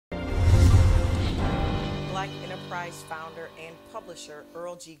Enterprise founder and publisher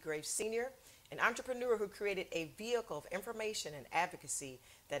Earl G. Graves Sr., an entrepreneur who created a vehicle of information and advocacy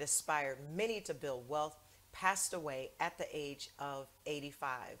that inspired many to build wealth, passed away at the age of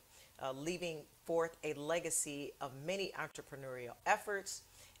 85, leaving forth a legacy of many entrepreneurial efforts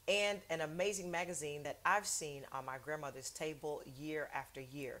and an amazing magazine that I've seen on my grandmother's table year after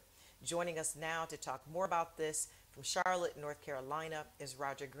year. Joining us now to talk more about this from Charlotte, North Carolina, is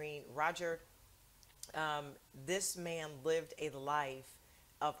Roger Green. Roger, this man lived a life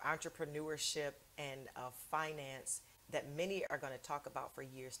of entrepreneurship and of finance that many are going to talk about for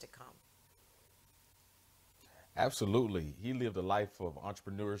years to come. Absolutely. He lived a life of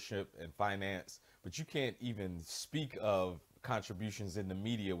entrepreneurship and finance, but you can't even speak of contributions in the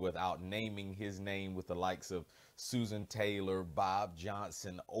media without naming his name with the likes of Susan Taylor, Bob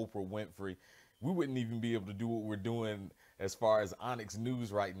Johnson, Oprah Winfrey. We wouldn't even be able to do what we're doing as far as Onyx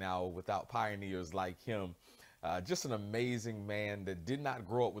News right now without pioneers like him. Just an amazing man that did not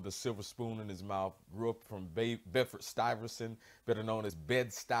grow up with a silver spoon in his mouth, grew up from Bedford-Stuyvesant, better known as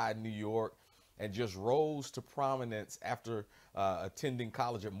Bed-Stuy, New York, and just rose to prominence after attending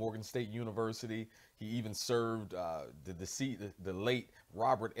college at Morgan State University. He even served the late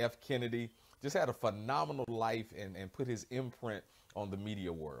Robert F. Kennedy. Just had a phenomenal life and put his imprint on the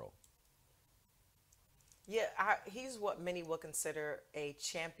media world. Yeah, he's what many will consider a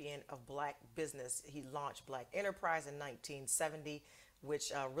champion of black business. He launched Black Enterprise in 1970,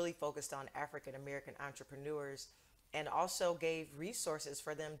 which really focused on African American entrepreneurs and also gave resources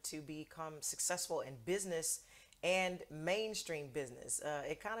for them to become successful in business and mainstream business.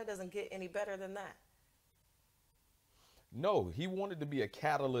 It kind of doesn't get any better than that. No, he wanted to be a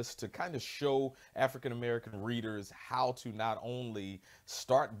catalyst to kind of show African American readers how to not only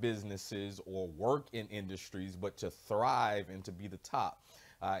start businesses or work in industries, but to thrive and to be the top.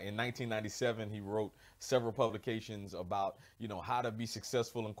 In 1997, he wrote several publications about, how to be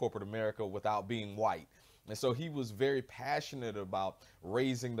successful in corporate America without being white. And so he was very passionate about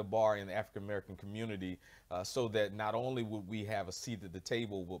raising the bar in the African American community so that not only would we have a seat at the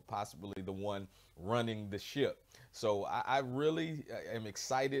table, but possibly the one running the ship. So I really am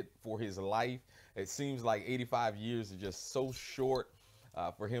excited for his life. It seems like 85 years is just so short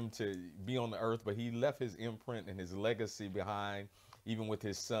for him to be on the earth, but he left his imprint and his legacy behind, even with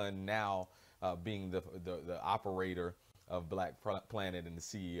his son now being the operator of Black Planet and the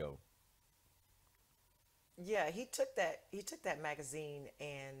CEO. Yeah, he took that magazine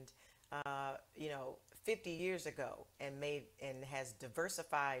and 50 years ago and has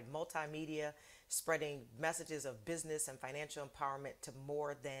diversified multimedia, spreading messages of business and financial empowerment to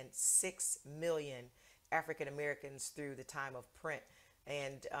more than 6 million African Americans through the time of print.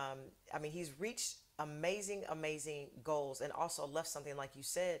 And he's reached amazing goals and also left something, like you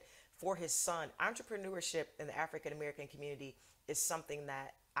said, for his son. Entrepreneurship in the African American community is something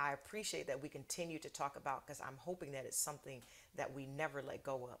that I appreciate that we continue to talk about, because I'm hoping that it's something that we never let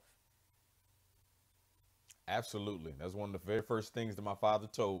go of. Absolutely. That's one of the very first things that my father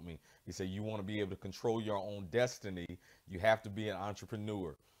told me. He said, you want to be able to control your own destiny, you have to be an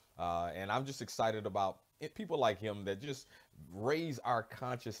entrepreneur. And I'm just excited about people like him that just raise our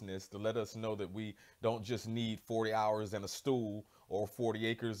consciousness to let us know that we don't just need 40 hours and a stool or 40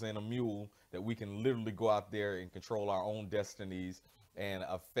 acres and a mule, that we can literally go out there and control our own destinies and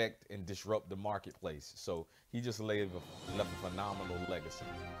affect and disrupt the marketplace. So he just left a phenomenal legacy.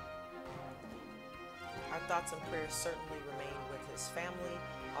 Our thoughts and prayers certainly remain with his family,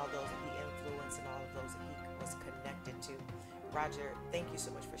 all those that he influenced and all of those that he was connected to. Roger, thank you so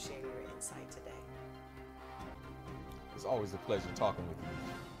much for sharing your insight today. It's always a pleasure talking with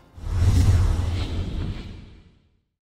you.